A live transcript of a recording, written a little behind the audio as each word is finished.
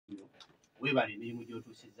webale emirimu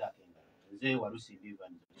gy'otuusizzaako engalo. Nze Walusimbiva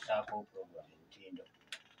nzisaako program Mutindo.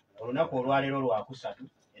 Olunaku olwaleero lwakusatu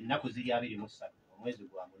ennaku ziri 23 omwezi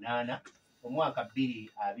gwa 8 omwaka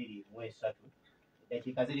 2023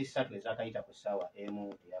 eddakiika ziri 3 ezakayita ku ssaawa emu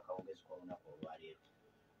ey'akawungezi k'olunaku olwaleero.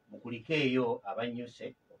 Mukuliko eyo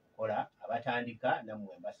abannyuse okukola abatandika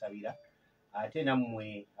nammwe mbasabira ate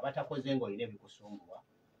nammwe abatakoze ng'olina ebikusumbuwa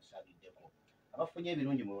osabiddeko. Abafunye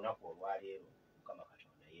ebirungi mu lunaku olwaleero Mukama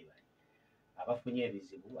Katonda yeebale. Abafunye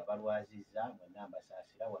ebizibu abalwazizza mwenna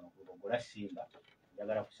mbasaasira wano ku Lubogola Simba.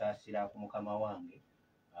 Njagala kusaasira ku mukama wange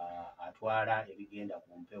atwala ebigenda ku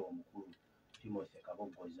mpewo omukulu Timothy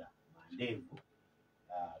Kaboggoza Mandeevu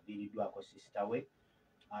biriddwako sisita we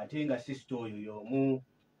ate nga sisita oyo y'omu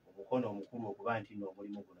omukono omukulu okuba nti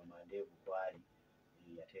n'omulimu guno Mandeevu kwali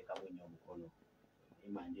yateekamu nnyo omukono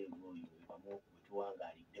Mandeevu oyo webamu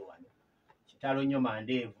wetuwangaalidde wano kitalo nnyo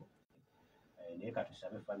Mandeevu naye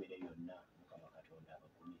katusabe famire yonna Mukama Katonda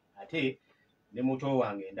abakumye ate ne muto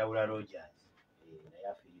wange Ndawula Rogers naye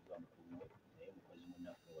afiiriddwa mukulu we naye mukozi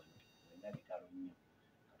munnaffe wano wenna bitalo nnyo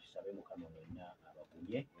katusabe Mukama wenna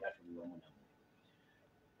abakumye era tuli wamu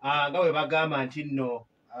nammwe. Nga bwe bagamba nti nno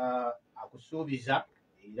akusuubiza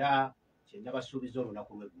era kyenna basuubiza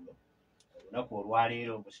olunaku lw'eggulo olunaku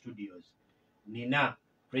olwaleero mu studios nina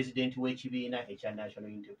pulezidenti w'ekibiina ekya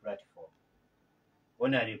National Unity Platform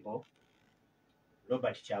Honorable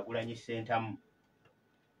Robert Kyagulanyi Ssentamu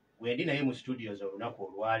wendi naye mu studios olunaku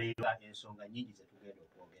olwaleero ensonga nnyingi ze tugenda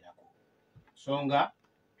okwogerako. Nsonga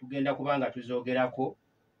tugenda kubanga tuzoogerako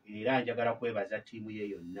era njagala kwebaza ttiimu ye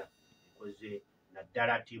yonna ekoze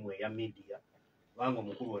naddala ttiimu eya media kubanga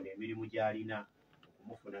omukulu ono emirimu gy'alina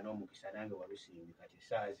okumufuna n'omukisa nange Walusimbi kati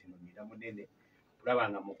essaawa zino nina munene tulaba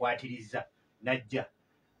nga mukwatirizza najja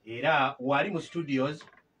era wali mu studios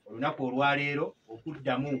olunaku olwaleero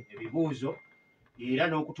okuddamu ebibuuzo era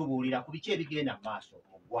n'okutubuulira ku biki ebigenda mu maaso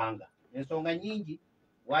mu ggwanga. Ensonga nnyingi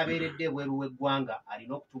wabeeredde ebweru w'eggwanga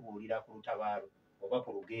alina okutubuulira ku lutabaalo oba ku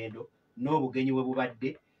lugendo n'obugenyi bwe bubadde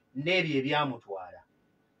n'ebyo ebyamutwala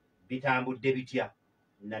bitambudde bitya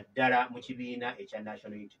naddala mu kibiina ekya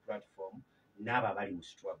National Unity Platform n'abo abali mu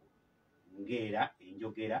struggle ng'era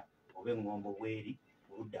enjogera oba eŋŋombo bweri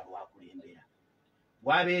ku ludda lwakulembera.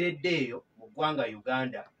 Bwabeeredde eyo mu ggwanga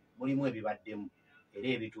Uganda mulimu ebibaddemu era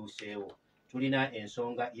ebituuseewo. Tulina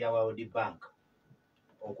ensonga ya World Bank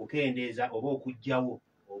okukendeeza oba okuggyawo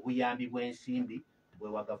obuyambi bw'ensimbi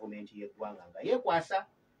bwewa gavumenti y'eggwanga nga yeekwasa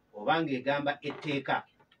oba ng'egamba etteeka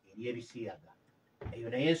ery'ebisiyaga. Eyo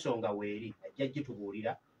naye ensonga weeri ajja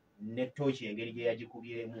gitubuulira ne ttooki engeri gye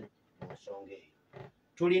yagikubyemu mu nsonga eyo.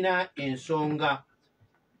 Tulina ensonga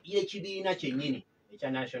y'ekibiina kyennyini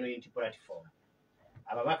ekya National Unity Platform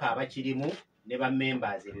ababaka abakirimu ne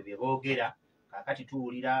bammembers ebyo bye boogera kaakati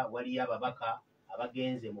tuwulira waliyo ababaka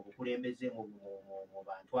abagenze mu bukulembeze mu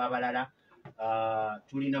bantu abalala.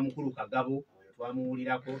 Tulina mukulu Kagabo oyo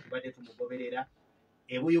twamuwulirako tubadde tumugoberera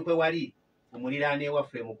ebuyukwe wali ku muliraano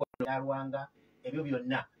ewaffe mukono Lwanga. Ebyo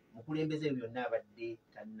byonna mukulembeze ebyo byonna abadde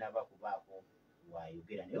tannaba kubaako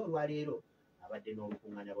wayogera naye olwaleero abadde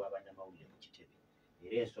n'olukuŋŋaana lwa bannamawulire mu kitebe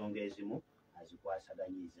era ensonga ezimu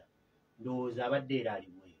azikwasaganyiza. Ndowooza abadde era ali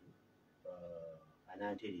bweru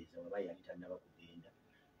anantereeza waba yali tannaba kugenda.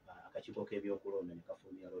 Akakiiko k'ebyokulonda ne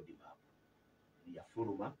kafulumya road map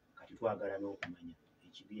yafuluma kati twagala n'okumanya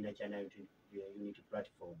ekibiina kya Unity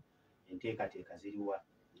Platform enteekateeka ziriwa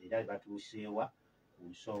era batuuseewa ku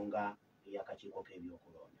nsonga ey'akakiiko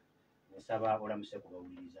k'ebyokulonda. Nsaba olamuse ku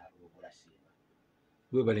bawuliriza Lubogola Simba.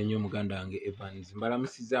 Webale nnyo muganda wange Evans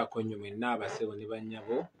mbalamusizaako nnyo mwenna abasebo ne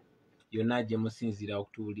bannyabo yonna gye musinziira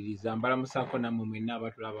okutuwuliriza. Mbalamusaako nammwe mwenna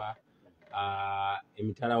abatulaba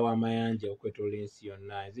emitala w'amayanja okwetoola ensi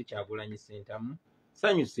yonna. Nze Kyagulanyi Ssentamu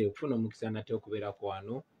sanyuse okufuna omukisa nate okubeerako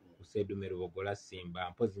wano ku Ssedume Lubogola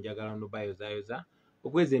Simba. Mpozi njagala nobayozaayoza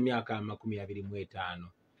okweza emyaka 25.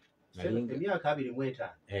 Emyaka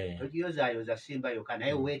 25 togiyozaayoza Simba yokka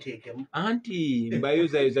naye weeteekemu anti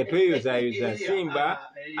mbayozaayoza tweyozaayoza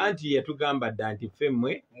Simba anti yatugamba dda nti ffe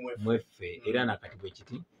mweffe era nakati bwe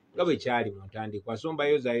kiti nga bwe kyali mu ntandikwa. So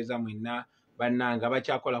mbayozaayoza mwenna bannanga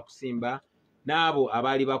abakyakola ku Simba n'abo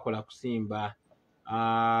abaali bakola ku Simba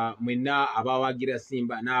mwenna abawagira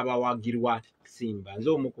Simba n'abawagirwa Simba. Nze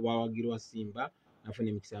omu ku bawagirwa Simba nafuna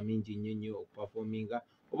emikisa mingi nnyo okupafominga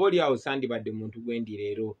oba oliawo sandibadde muntu gwendi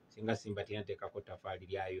leero singa Simba teyanteekako ttafaali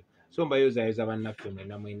lyayo. So mbayozaayoza bannaffe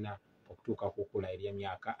mwenna okutuuka ku kkula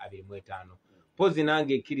ery'emyaka 25. Mpozi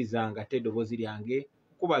nange ekkirizanga te eddoboozi lyange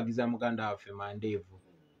okubagiza muganda waffe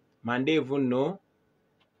Mandeevu nno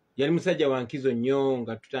yali musajja wa nkizo nnyo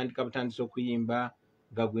nga butandisa okuyimba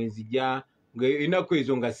nga gwenzija ng'ennaku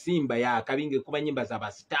ezo nga Simba yaakabinga ekuba nnyimba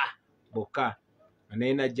z'abasita bokka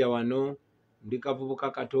naye najja wano ndi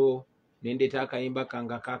kavubuka kato nendeeta akayimba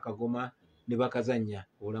kanga kakagoma ne bakazannya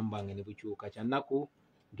obulamu bwange ne bukyuka. Kyannaku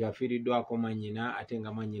nti afiiriddwako mwannyina ate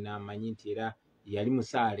nga mwannyina amanyi nti era yali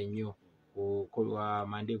musaale nnyo kukolwa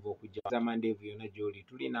mandeevu okujja za mandeevu yonna gy'oli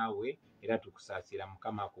tuli naawe era tukusaasira.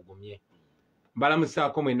 Mukama akugumye.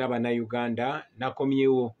 Mbalamusaako mwenna bannayuganda.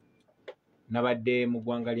 Nakomyewo nabadde mu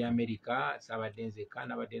ggwanga lya Amerika saabadde nzekka,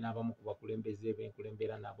 nabadde n'abamu ku bakulembeze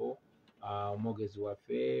benkulembera nabo, omwogezi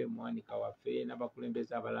waffe, mwanika waffe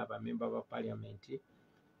n'abakulembeze abalala bamemba ba paliamenti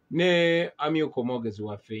ne amyuka omwogezi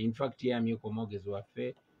waffe. Infact ye amyuka omwogezi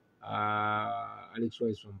waffe Alex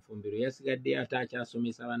Rice Omufumbiro yasigadde ate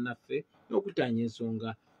akyasomesa bannaffe n'okutaanya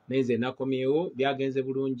ensonga. Naye nze nakomyewo, byagenze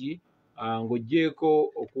bulungi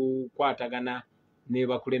ng'oggyeko okukwatagana ne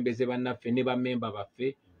bakulembeze bannaffe ne bammemba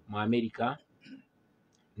baffe mu Amerika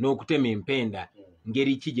n'okutema empenda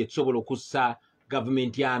ngeri ki gye tusobola okussa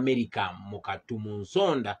gavumenti ya Amerika mu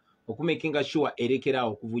nsonda okumakinga sure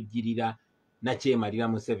erekeraawo okuvujjirira nakyemalira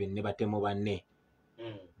Museveni ne batemu banne.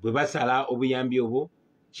 Bwe basala obuyambi obwo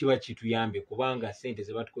kiba kituyambe kubanga sente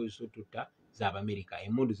ze batukozesa otutta z'Abamerika,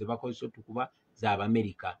 emmundu ze bakozesa otukuba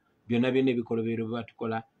z'Abamerika, byonna byonna ebikolobero bye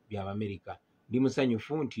batukola by'Abamerika. Ndi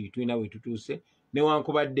musanyufu nti tulina we tutuuse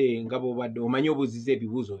newankubadde nga bw'obadde omanyi obuuziza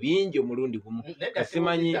ebibuuzo bingi omulundi gumu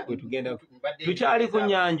kasimanyi bwe tugenda tukyali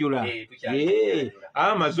kunyanjula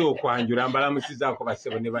amaze okwanjula. Mbalamusizaako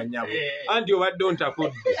bassebo ne bannyabo anti obadde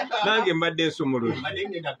ontakudde nange mbadde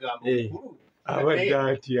nsumuludde abadde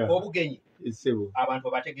atya obugenyi essebo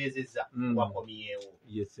abantu bategeezezza wakomyewo.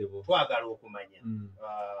 yessebo Twagala okumanya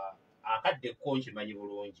akadde ko nkimanyi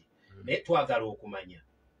bulungi naye twagala okumanya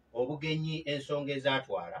obugenyi ensonga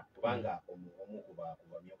ezatwala kubanga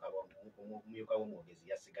omumyuka w'omwogezi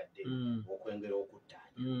yasigadde okwengera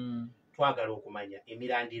okuttaanya. Twagala okumanya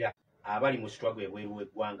emirandira abali mu sitwago ebweru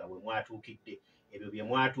w'eggwanga bwe mwatuukidde, ebyo bye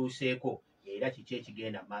mwatuuseeko era kiki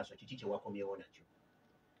ekigenda mu maaso, kiki kye wakomyewo nakyo?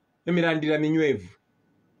 Emirandira minywevu.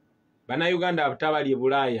 Bannayuganda abatabali e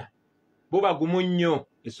Bulaaya bo bagumu nnyo,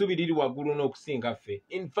 essubi liri waggulu n'okusinga ffe.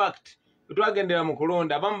 In fact twagendera mu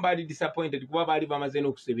kulonda abamu baali disappointed kuba baali bamaze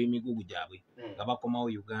n'okuseba emigugu gyabwe nga bakomawo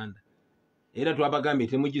Uganda, era twabagambye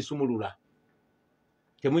temugisumulula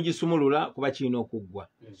kuba kirina okuggwa.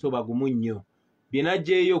 So bagumu nnyo. Bye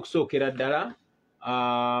najjeeyo okusookera ddala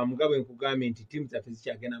nga bwe nkugambye nti tiimu zaffe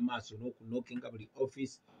zikyagenda mu maaso n'okunookinga buli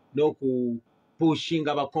office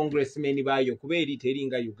n'okupushinga abacongressmen baayo kuba eri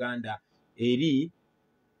teringa Uganda, eri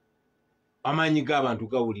amaanyi g'abantu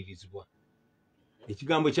gawulirizibwa,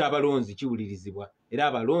 ekigambo ky'abalonzi kiwulirizibwa, era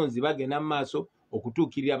abalonzi bagenda mu maaso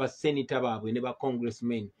okutuukirira basenita baabwe ne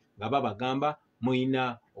bacongressmen nga babagamba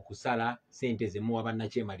muyina okusala sente ze muwa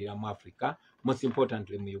bannakyemalira mu Africa, most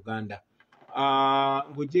importantly mu Uganda.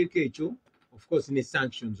 Ng'oggyeko ekyo of course ne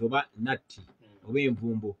sanctions oba natti oba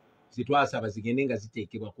envumbo zitwasaba zigende nga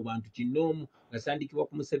ziteekebwa ku bantu kinnoomu, nga zitandikibwa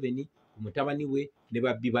ku Museveni, ku mutabani we ne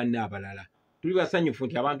babbi banne abalala. Tuli basanyufu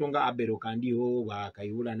nti abantu nga Abel Kandiho,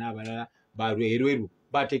 Bakayihura n'abalala balwerweru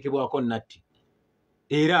bateekebwako natti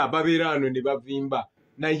era babeera wano ne bavimba,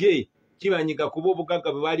 naye kibanyiga kuba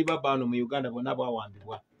obugagga bwe baali babba wano mu Uganda bonna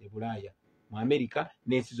bwawambibwa e Bulaaya, mu Amerika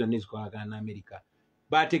n'ensi zonna ezikolagana n'Amerika.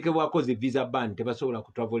 Bateekebwako zi visa ban, tebasobola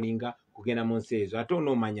kutravelinga kugenda mu nsi ezo. Ate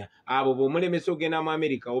onoomanya abo bw'omulemesa ogenda mu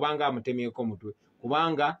Amerika obanga amutemyeko mutwe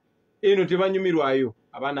kubanga eno tebanyumirwayo.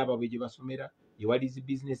 Abaana baabwe gye basomera, gye wali zi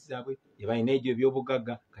bizinesi zaabwe, gye balina egyo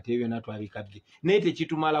ebyobugagga, kati ebyo byonna twabikadde. Naye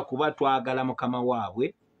tekitumala kuba twagala mukama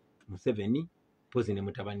waabwe Museveni pozi ne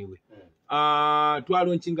mutabani we.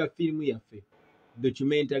 Twalonkinga firimu yaffe,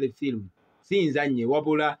 documentary film, siyinza nnyo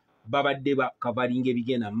wabula babadde bakavalinga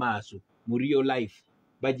ebigenda mu maaso mu real life.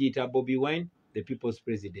 Bagiyita Bobi Wine, the people's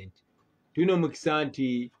president. Tulina omukisa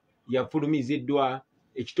nti yafulumiziddwa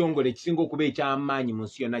ekitongole ekisinga okuba eky'amaanyi mu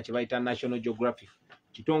nsi yonna kye bayita National Geographic,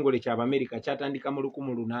 kitongole ky'Abamerika kyatandika mu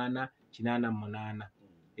 1888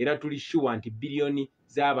 era tuli sure nti biliyoni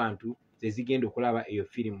z'abantu ze zigenda okulaba eyo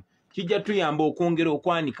firimu. Kijja tuyamba okwongera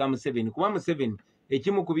okwanika Museveni kuba Museveni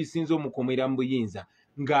ekimu ku bisinza omukomera mu buyinza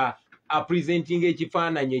nga apresentinga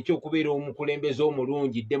ekifaananyi ekyokubeera omukulembeze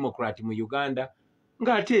omulungi Democrat mu Uganda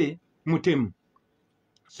ng'ate mutemu.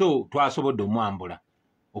 So twasobodde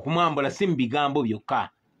okumwambula si mu bigambo byokka,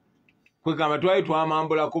 kwegamba twali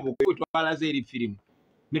twamwambulako bwe twalaze eri firimu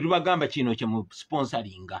ne tubagamba kino kye mu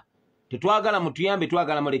sponsoringa, tetwagala mutuyambe,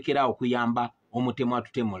 twagala mulekeraawo okuyamba omutemu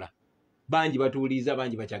atutemula. Bangi batuwuliriza,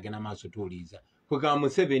 bangi bakyagenda maaso tuwuliriza. Kwegamba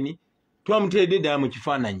Museveni twamuteedde ddala mu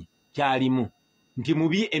kifaananyi kyalimu nti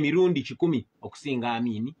mubi emirundi 100 okusinga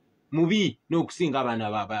Amini, mubi n'okusinga abaana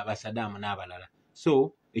ba Saddam n'abalala.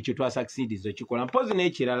 So ekyo twasakisidiza okikola. Mpozi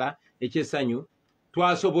n'ekirala ekyessanyu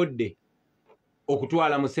twasobodde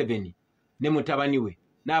okutwala Museveni ne mutabani we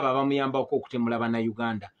n'abo abamuyambako okutemula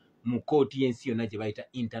bannayuganda mu kooti y'ensi yonna gye bayita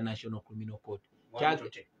International Criminal Court.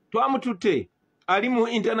 Twamututte ali mu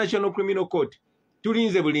International Criminal Court.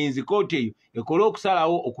 Tulinze bulinzi kooti eyo ekole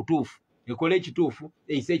okusalawo okutuufu, ekole ekituufu,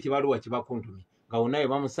 eyise ekibaluwa kibakuntumye nga wonna we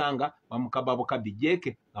bamusanga bamukaba bukabi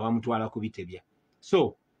jeke nga bamutwala ku bitebya.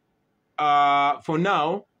 So for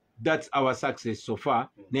now that's our success so far.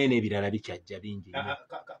 Nene ebirala bikyajja bingi.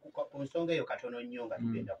 Ku nsonga eyo katono nnyo nga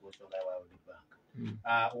tugenda ku nsonga ya World Bank.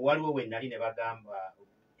 Waliwo we nali ne bagamba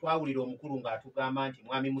twawulira omukulu ng'atugamba nti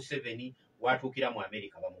mwami Museveni watuukira mu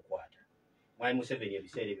Amerika bamukwata. Mwami Museveni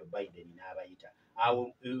ebiseera ebyo Biden n'abayita.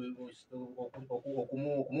 Awo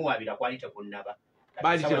okumuwaabira kwali tekunnaba.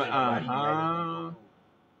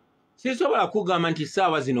 Sisobola kugamba nti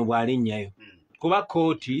ssaawa zino bw'alinnyayo kuba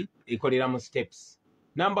kooti ekolera mu steps.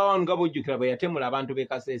 Number 1 nga bw'ojjukira bwe yatemula abantu b'e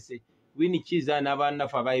Kasese, Winikiza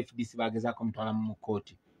n'abannaffe aba FDC bagezaako mutwala mu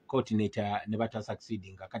kooti. Kooti ne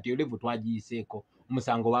batasucceedinga. Kati olevu twagiyiseeko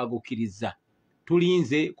omusango bagukkiriza.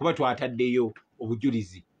 Tulinze kuba twataddeyo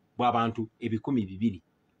obujulizi bw'abantu 200,000.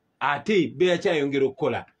 Ate beyakyayongera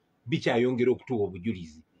okukola bikyayongera okutuwa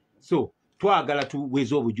obujulizi. So twagala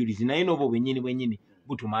tuweze obujulizi naye n'obwo bwennyini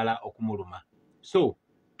butumala okumuluma. So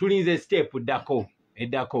tulinze step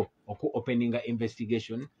eddako oku openinga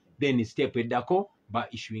investigation, then step eddako ba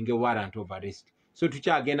issuing a warrant of arrest. So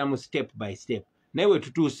tukyagenda mu step by step. Naye we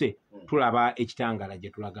tutuuse tulaba ekitangala gye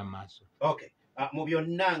tulaga mu maaso. Okay. Mu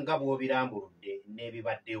byonna nga bw'obirambuludde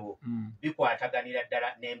n'ebibaddewo bikwataganira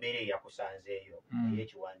ddala n'embeera eyakusanzeeyo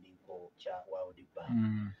ey'ekiwandiiko kya World Bank.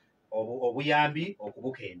 Obuyambi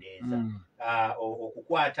okubukendeeza,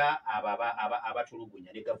 okukwata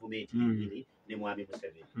abatulugunya ne gavumenti y'ennyini ne mwami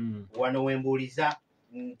Museveni. Wano wembuuliza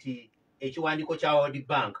nti ekiwandiiko kya World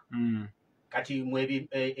Bank kati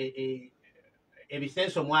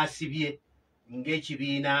ebisenso mwasibye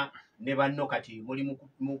ng'ekibiina ne banno kati muli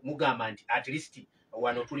mugamba nti at least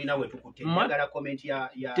wano tulina we tukutte. Njagala comment ya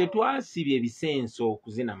tetwasibye ebisenso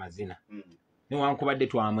okuzina mazina newankubadde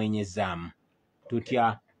twamwenyezaamu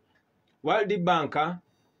tutya World Bank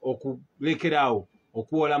okulekeraawo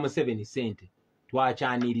okuwola Museveni ssente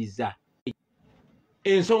twakyaniriza.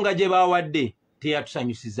 Ensonga gye baawadde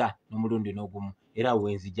teyatusanyusiza n'omulundi n'ogumu era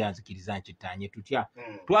wenzija nzikiriza nkitanye tutya.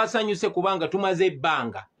 Twasanyuse kubanga tumaze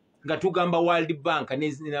ebbanga nga tugamba World Bank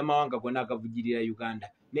n'amawanga gonna agavugirira Uganda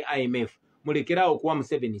ne IMF mulekerawo okuwa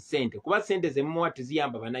Museveni ssente kuba ssente ze mumuwa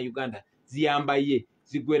teziyamba bannayuganda, ziyamba ye,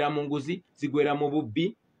 zigwera mu nguzi, zigwera mu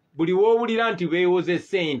bubbi. Buli woowulira nti beewoze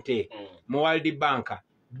ssente mu World Bank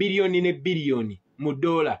biliyoni ne biliyoni mu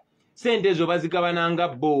dola, ssente ezo bazigabananga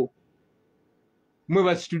bo. Mwe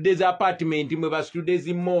basitudde za apartment, mwe basitudde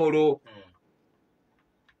zi moolo.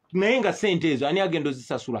 Naye nga ssente ezo ani agenda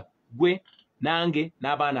ozisasula? Gwe nange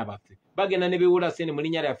n'abaana baffe bagenda ne beewola ssente mu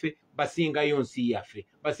linnya lyaffe basingayo nsi yaffe,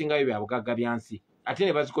 basingayo bya bugagga bya nsi, ate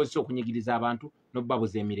ne bazikozesa okunyigiriza abantu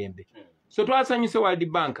n'obbabuza emirembe. So twasanyuse World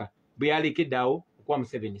Bank bwe yalekedde awo okuwa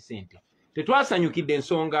Museveni ssente. Tetwasanyukidde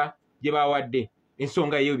ensonga gye baawadde,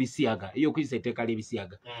 ensonga ey'ebisiyaga, ey'okuyisa etteeka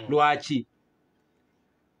ly'ebisiyaga. Lwaki?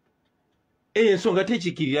 Ensonga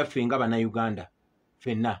tekikirira ffe nga bannayuganda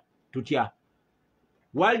ffenna tutya.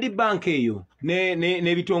 World Bank eyo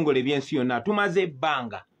n'ebitongole by'ensi yonna tumaze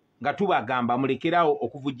ebbanga nga tubagamba mulekerawo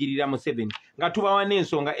okuvujjirira Museveni nga tubawa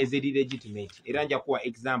n'ensonga eziri legitimate. Era nja kuwa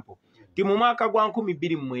example ti mu mwaka gwa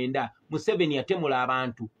 2009 Museveni yatemula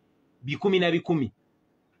abantu 10,000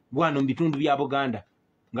 wano mu bitundu bya Buganda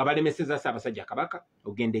nga balemeseza Ssaabasajja Kabaka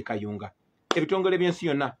ogenda e Kayunga. Ebitongole by'ensi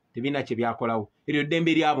yonna tebina kye byakolawo. Eryo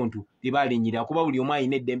ddembe ly'abuntu lye baalinyira kuba buli omu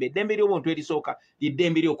alina eddembe. Eddembe ly'obuntu erisooka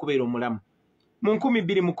ly'eddembe ly'okubeera omulamu. Mu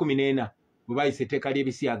 2014 bwe bayise etteeka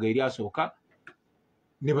ly'ebisiyaga eryasooka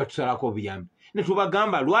ne batusalako obuyambi. Ne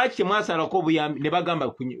tubagamba lwaki temwasalako obuyambi? Ne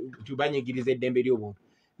bagamba tubanyigiriza eddembe ly'obuntu.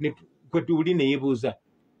 Kwe tuli ne yeebuuza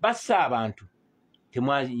bassa abantu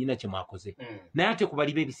temwalina kye mwakoze. Naye ate ku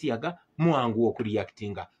bali b'ebisiyaga muwanguwa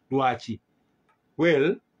okureactinga. Lwaki?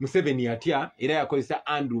 Well, Museveni yatya era yakozesa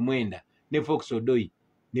Andrew Mwenda ne Fox Odoi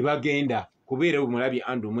ne bagenda kubeera omulabye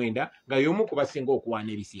Andrew Mwenda nga y'omu ku basinga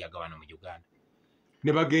okuwaana ebisiyaga wano mu Uganda.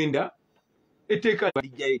 Ne bagenda etteeka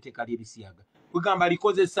lijjayo etteeka ly'ebisiyaga kugamba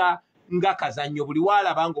likozesa nga kazannyo buli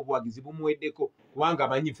waalaba nga obuwagizi bumuweddeko kubanga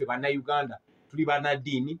amanyi ffe bannayuganda tuli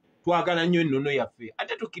bannaddiini twagala nnyo ennono yaffe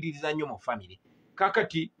ate tukkiririza nnyo mu famire.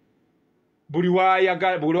 Kakati buli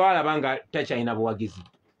waalaba nga takyalina buwagizi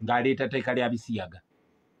ng'aleeta tteeka lya bisiyaga.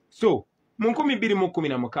 So mu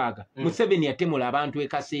 2016 Museveni yatemula abantu e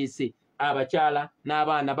Kasese, abakyala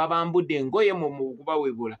n'abaana babambudde engoye mu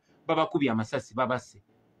kubawebula babakubye amasasi babasse.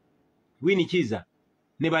 Winikiza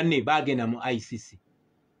ne banne bagenda mu ICC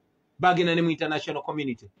bagenda ne mu international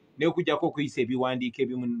community ne okujjako okuyisa ebiwandiiko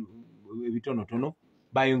ebimu ebitonotono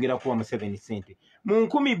bayongera kuwa mu 7 sente mu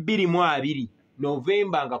 2020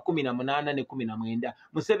 Novemba nga 18 ne 19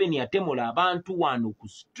 Museveni yatemula abantu wano ku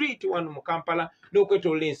street wano mu Kampala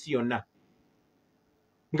n'okwetolola ensi yonna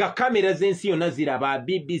nga kamera z'ensi yonna ziraba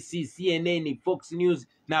BBC, CNN, Fox News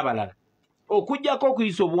n'abalala okujjako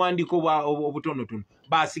okuyisa obuwandiiko obutonotono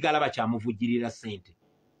baasigala bakyamuvujjirira ssente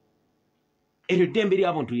eryo ddembe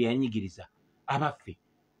ly'abuntu lyeyanyigiriza abaffe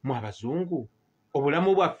mu abazungu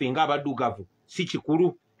obulamu bwaffe ng'abaddugavu si kikulu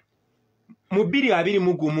mu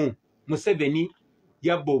 2021 Museveni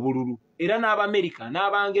yabba obululu era n'Abamerika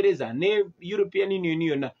n'Abangereza ne European Union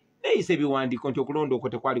yonna neyise ebiwandiiko nti okulonda okwo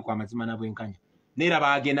tekwali kwa mazima na bwenkanya neera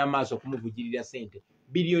baagenda mu maaso okumuvujjirira ssente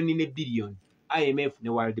biliyoni ne biliyoni IMF ne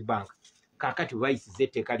World Bank kaakati bwe bayisiza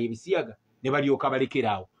etteeka ly'ebisiyaga ne balyoka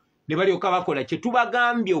balekeraawo ne balyoka bakola kye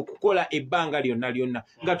tubagambye okukola ebbanga lyonna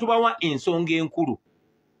nga tubawa ensonga enkulu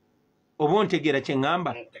oba ontegeera kye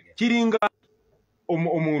ŋŋamba kiringa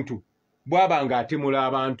omuntu bw'aba ng'atemula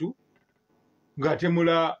abantu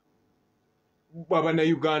ng'atemula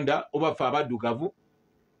Abanayuganda oba ffe abaddugavu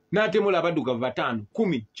n'atemula abaddugavu 5,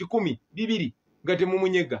 10, 100, 200 nga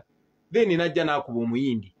temumunyega then n'ajja n'akuba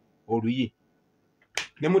omuyindi oluyi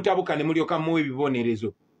ne mutabuka ne mulyoka muwa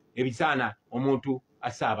ebibonerezo ebisaana omuntu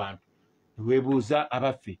assa abantu weebuuza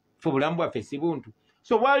abaffe ffe obulamu bwaffe si buntu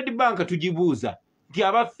so World Bank tugibuuza nti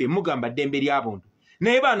abaffe mugamba ddembe ly'abuntu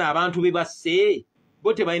naye bano abantu be basse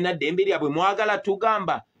bo tebalina ddembe lyabwe mwagala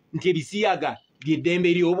tugamba nti ebisiyaga ly'eddembe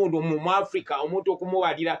ly'obuntu mu Africa omuntu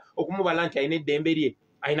okumubala nti alina eddembe lye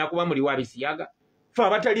alina kuba muli wa bisiyaga ffe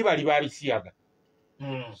abatali bali ba bisiyaga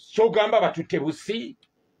so gamba batutte busi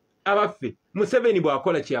abaffe Museveni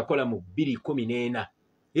bw'akola kye yakola mu 2014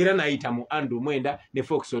 era n'ayita mu Andrew Mwenda ne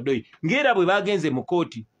Fox Odoyi ng'era bwe bagenze mu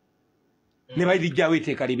kooti ne balijjawo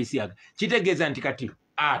etteeka ly'ebisiyaga kitegeeza nti kati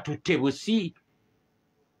atutte busi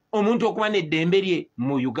omuntu okuba n'eddembe lye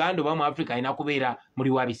mu Uganda oba mu Africa alina kubeera muli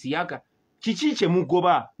wa bisiyaga kiki kye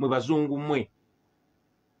mugoba mwe bazungu mmwe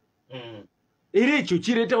era ekyo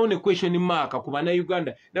kireetawo ne question mark ku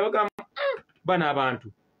bannayuganda nabagamba bano abantu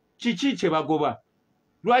kiki kye bagoba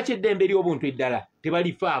lwaki eddembe ly'obuntu eddala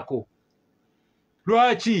tebalifaako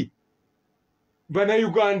lwaki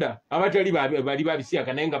bannayuganda abatali bali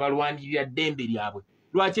babisiyaga naye nga balwanirira ddembe lyabwe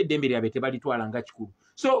lwaki eddembe lyabwe tebalitwala nga kikulu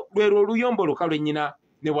so lwero oluyomboloka lwennyina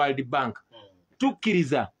ne World Bank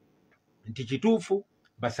tukkiriza nti kituufu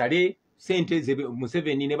basale sente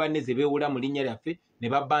Museveni ne banne ze beewula mu linnya lyaffe ne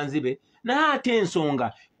babba nzibe naye ate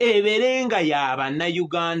ensonga ebeerenga ya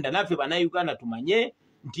bannayuganda naffe bannayuganda tumanye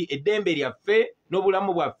nti eddembe lyaffe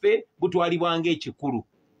n'obulamu bwaffe butwalibwa ng'ekikulu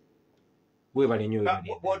webale nnyo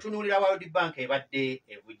bw'otunuulira World Bank ebadde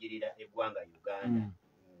evujjirira eggwanga Uganda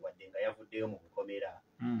wadde nga yavuddeyo mu bukomera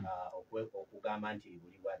okugamba nti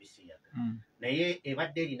buli bwa bisiyaga naye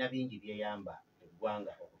ebadde erina bingi byeyamba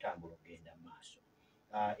eggwanga okutambula okugenda mu maaso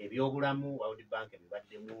ebyobulamu World Bank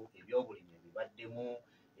ebibaddemu ebyobulimi ebibaddemu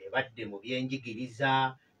ebadde mu byenjigiriza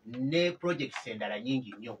ne projects endala nyingi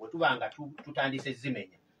nnyo bwe tuba nga tutandise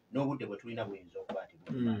zimenya n'obudde bwe tulina buyinza okuba ati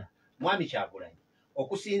bumala mwami Kyagulanyi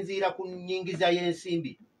okusinziira ku nnyingiza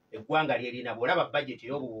y'ensimbi eggwanga lyerina bw'olaba bajeti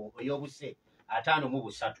ey'obuse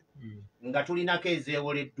 53 nga tulinako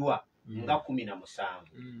ezeewoleddwa nga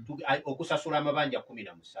 17 okusasula amabanja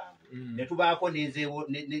 17 ne tubaako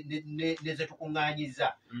neze tukuŋŋaanyiza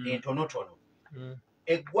entonotono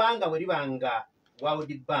eggwanga bwe liba nga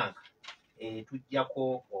World Bank tujjako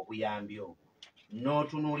obuyambi obwo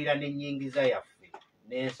n'otunuulira n'ennyingiza yaffe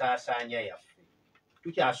n'ensaasaanya yaffe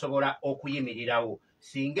tukyasobola okuyimirirawo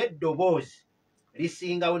singa eddoboozi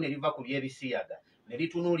lisingawo ne liva ku by'ebisiyaga ne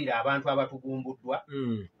litunuulira abantu abatugumbuddwa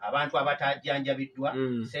abantu abatajjanjabiddwa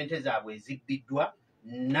ssente zaabwe ezibbiddwa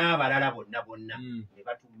n'abalala bonna ne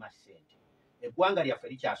batumma ssente eggwanga lyaffe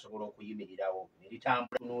likyasobola okuyimirirawo ne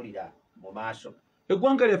litambula tunuulira mu maaso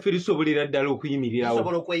eggwanga lyaffe lisobolera ddala okuyimirirawo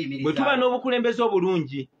bwe tuba n'obukulembeze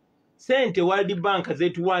obulungi ssente World Bank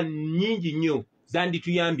zetuwa nnyingi nnyo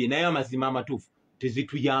zandituyambye naye amazima amatuufu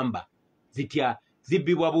tezituyamba zitya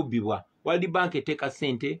zibbibwa bubbibwa World Bank eteeka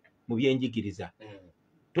ssente mu byenjigiriza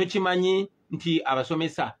tokimanyi nti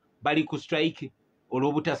abasomesa bali ku strike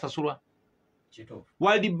olw'obutasasulwa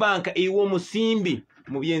World Bank eyiwa omusimbi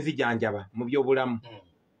mu byenzijanjaba mu byobulamu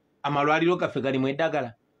amalwaliro gaffe gali mu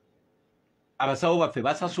eddagala abasawo baffe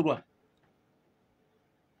basasulwa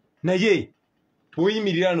naye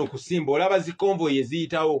bw'oyimirira n'okusimba olaba zikonvoyi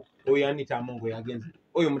eziyitawo oyo Anitamungo yagenze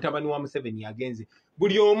oyo mutabani wa Museveni yagenze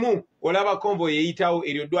buli omu olaba konvoyi eyitawo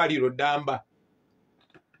eryo ddwaliro ddamba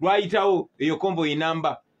lwayitawo eyo konvoyi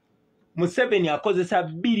namba Museveni akozesa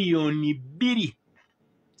biliyoni 2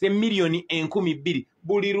 se milioni 12,000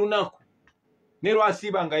 buli lunaku ne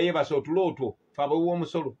lwasiiba nga yeebasa otulooto fe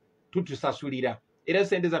ab'omusolo tutusasulira era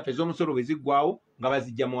sente zaffe ez'omusolo bwe ziggwawo nga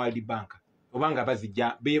bazijja mu World Bank oba nga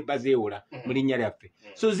bazeewola mu linnya lyaffe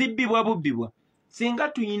so zibbibwa bubbibwa singa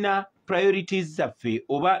tuyina priorities zaffe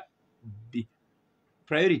oba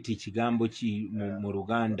priority kigambo ki mu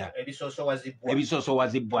Luganda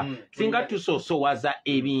ebisoosowazibwa singa tusoosowaza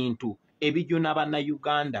ebintu ebijuna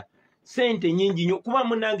bannayuganda sente nyingi nnyo kuba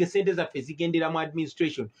munange sente zaffe zigendera mu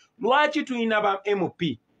administration lwaki tulina ba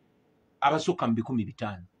MP abasukka mu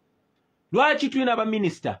 500 lwaki tulina ba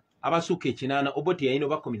minisita abasukka 8 Obote yalina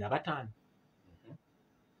oba 15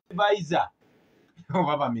 advisor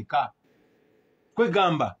oba bameka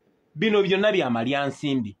kwegamba bino byonna byamalya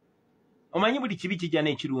nsimbi omanyi buli kibi kijja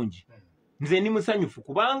n'ekirungi nze ndi musanyufu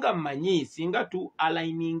kubanga mmanyi singa tu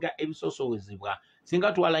aligninga ebisoosowezebwa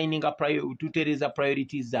singa tu aligninga tutereeza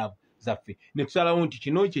priorities zaffe ne tusalawo nti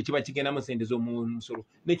kino kye kiba kigenda mu sente z'omusolo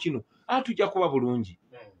ne kino tujja kuba bulungi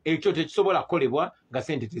ekyo tekisobola kukolebwa nga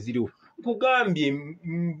sente teziriwo nkugambye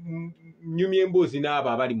nnyumya emboozi n'abo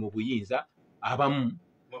abali mu buyinza abamu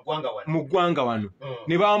mu ggwanga wano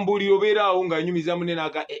ne bambuulira obeeraawo nga nyumiza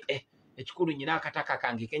munenaga ekikulu nyina akataka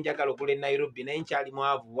kange kenjagala okula e Nairobi naye nkyali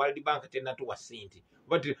mwavu World Bank tennatuwa ssente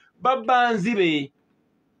babbanzi be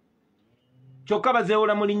kyokka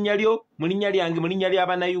bazeewola mu linnya lyo mu linnya lyange mu linnya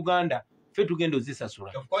ly'Abannayuganda ffe tugenda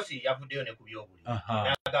ozisasula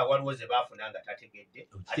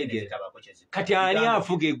kati ani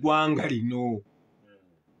afuga eggwanga lino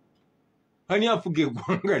ani afuga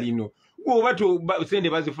eggwanga lino gwoba sente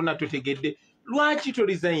bazifuna totegedde lwaki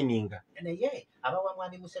tolizayininga naye abawa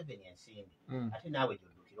mwami Museveni ensimbi ate naawe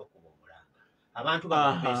gy'oddukira okuba omulanga abantu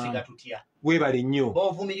babeesiga tutya weebale nnyo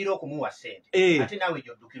b'ovumirira okumuwa ssente ate naawe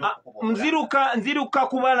gy'oddukira okuba omulanga nziruka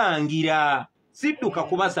kubalangira sidduka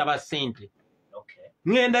kubasaba ssente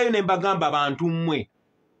ŋŋendayo ne mbagamba abantu mmwe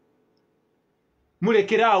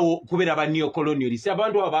mulekeraawo kubeera ba neocolonialist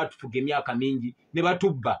abantu abo baatufuga emyaka mingi ne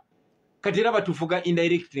batubba kati era batufuga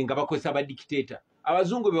indirectly nga bakozesa badikiteeta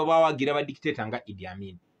abazungu be bawagira badikiteeta nga Idi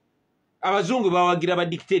Amin abazungu bawagira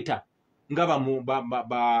badikiteeta nga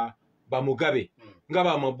bamugabe nga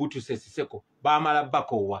ba Mobutu Sese Seko bamala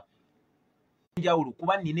bakoowa njawulo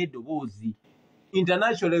kuba nina eddoboozi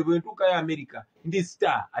international bwentuuka ya America ndi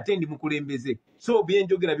star ate ndi mukulembeze so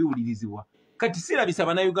byenjogera biwulirizibwa kati sirabisa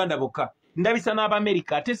bannayuganda bokka ndabisa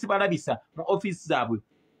n'Abamerika ate sibalabisa mu office zaabwe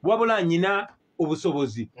wabula nyina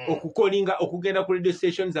obusobozi okukolinga okugenda ku radio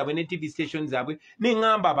stations zaabwe ne TV stations zaabwe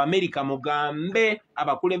neŋŋamba Abamerika mugambe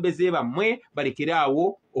abakulembeze bammwe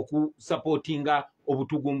balekeraawo okusupportinga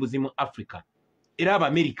obutugumbuzi mu Africa era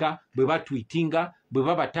Abamerika bwe batwitinga bwe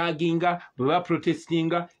babataaginga bwe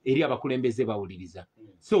baprotestinga eri abakulembeze bawuliriza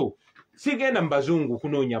so sigenda mu bazungu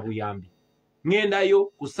kunoonya buyambi ŋŋendayo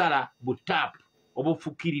kusala butaapu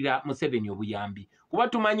obufukirira Museveni obuyambi kuba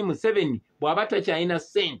tumanyi Museveni bw'aba takyalina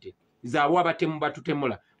ssente zaabwe abatemu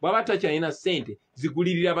batutemula bw'aba takyalina ssente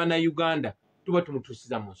zigulirira bannayuganda tuba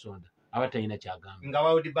tumutuusiza mu nsonda aba talina kyagamba nga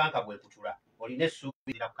World Bank bwekutula olina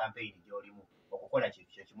essuubi ku campaign gy'olimu okukola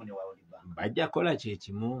kye kimu ne World Bank bajja kola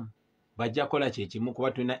kye kimu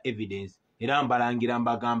kuba tulina evidence era mbalangira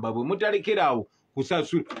mbagamba bwe mutalekeraawo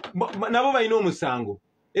kusasula nabo balina omusango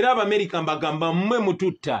era Abamerika mbagamba mmwe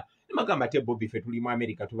mututta nemagamba ate Bobi ffe tuli mu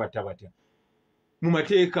Amerika tubatta batya mu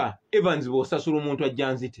mateeka Evans bw'osasula omuntu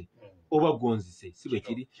ajja nzite oba gonzise si bwe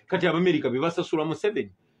kiri kati Abamerika be basasula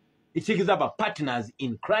Museveni ekigiza aba partners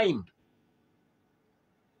in crime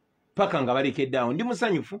paka nga balekeddaawo ndi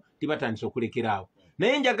musanyufu tibatandise okulekeraawo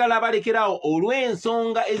naye njagala abalekeraawo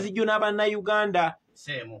olw'ensonga ezijjuna bannayuganda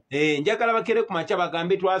njagala bakere ku makya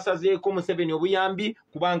bagambe twasazeeko Museveni obuyambi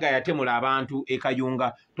kubanga yatemula abantu e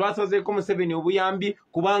Kayunga twasazeeko Museveni obuyambi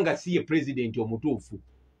kubanga si ye pulezidenti omutuufu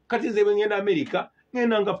kati nze bwe ngenda Amerika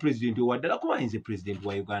ngenda nga pulezidenti owaddala kuba nze pulezidenti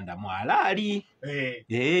wa Uganda mwalaali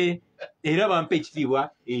era bampa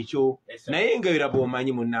ekitiibwa ekyo naye nga era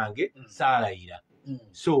bw'omanyi munnange saalayira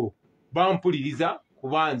so bampuliriza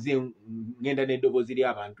kuba nze ngenda n'eddoboozi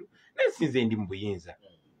ly'abantu naye sinze ndi mu buyinza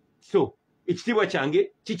so ekitiibwa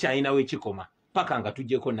kyange kikyalinawo ekikoma paka nga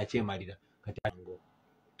tuggyeko nakyemalira kati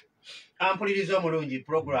ampuliriza omulungi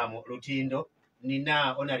puroguramu Lutindo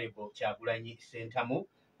nina Honorable Kyagulanyi Ssentamu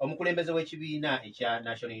omukulembeze w'ekibiina ekya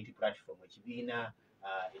National Unity Platform ekibiina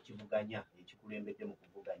ekivuganya ekikulembedde mu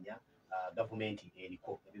kuvuganya gavumenti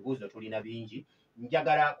eriko ebibuuzo tulina bingi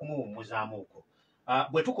njagala kumuwummuzaamuuko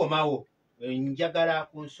bwe tukomawo njagala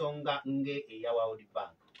ku nsonga eya World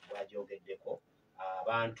Bank bwagyogeddeko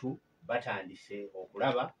abantu batandise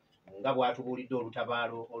okulaba nga bw'atubuulidde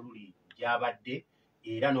olutabaalo oluli gy'abadde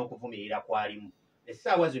era n'okuvumirira kwalimu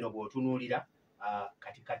essaawa zino bw'otunuulira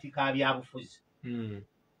kati ka byabufuzi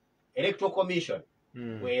electoral commission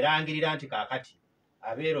bwerangirira nti kaakati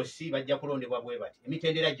abeerosi bajja kulondebwa bwe bati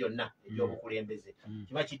emitendera gyonna egy'obukulembeze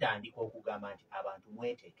kiba kitandika okugamba nti abantu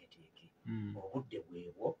mweteeketeeke obudde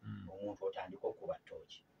bwebwo omuntu otandika okuba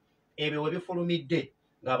ttooki ebyo we bifulumidde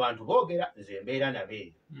ng'abantu boogera nze mbeera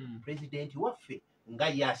nabeeyo pulezidenti waffe nga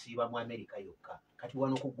yaasiiba mu Amerika yokka kati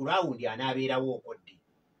wano ku gurawundi anaabeerawo okoddi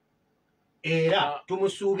era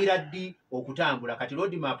tumusuubira ddi okutambula kati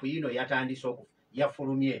roadmap yino yatandise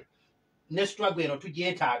yafulumye ne struggle eno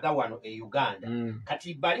tugyetaaga wano e Uganda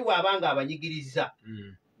kati bali waabanga abanyigiriza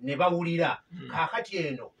ne bawulira kaakati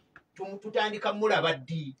eno tutandika mulaba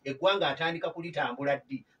ddi eggwanga atandika kulitambula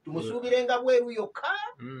ddi tumusuubirenga bweru yokka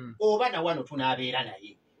oba na wano tunaabeera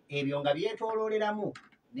naye ebyo nga byetoolooleramu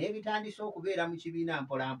n'ebitandise okubeera mu kibiina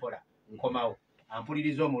mpola mpola nkomawo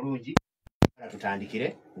ampuliriza omulungi tutandikire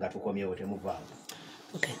nga tukomyewo temuvaawo.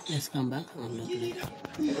 Okay, let's come back.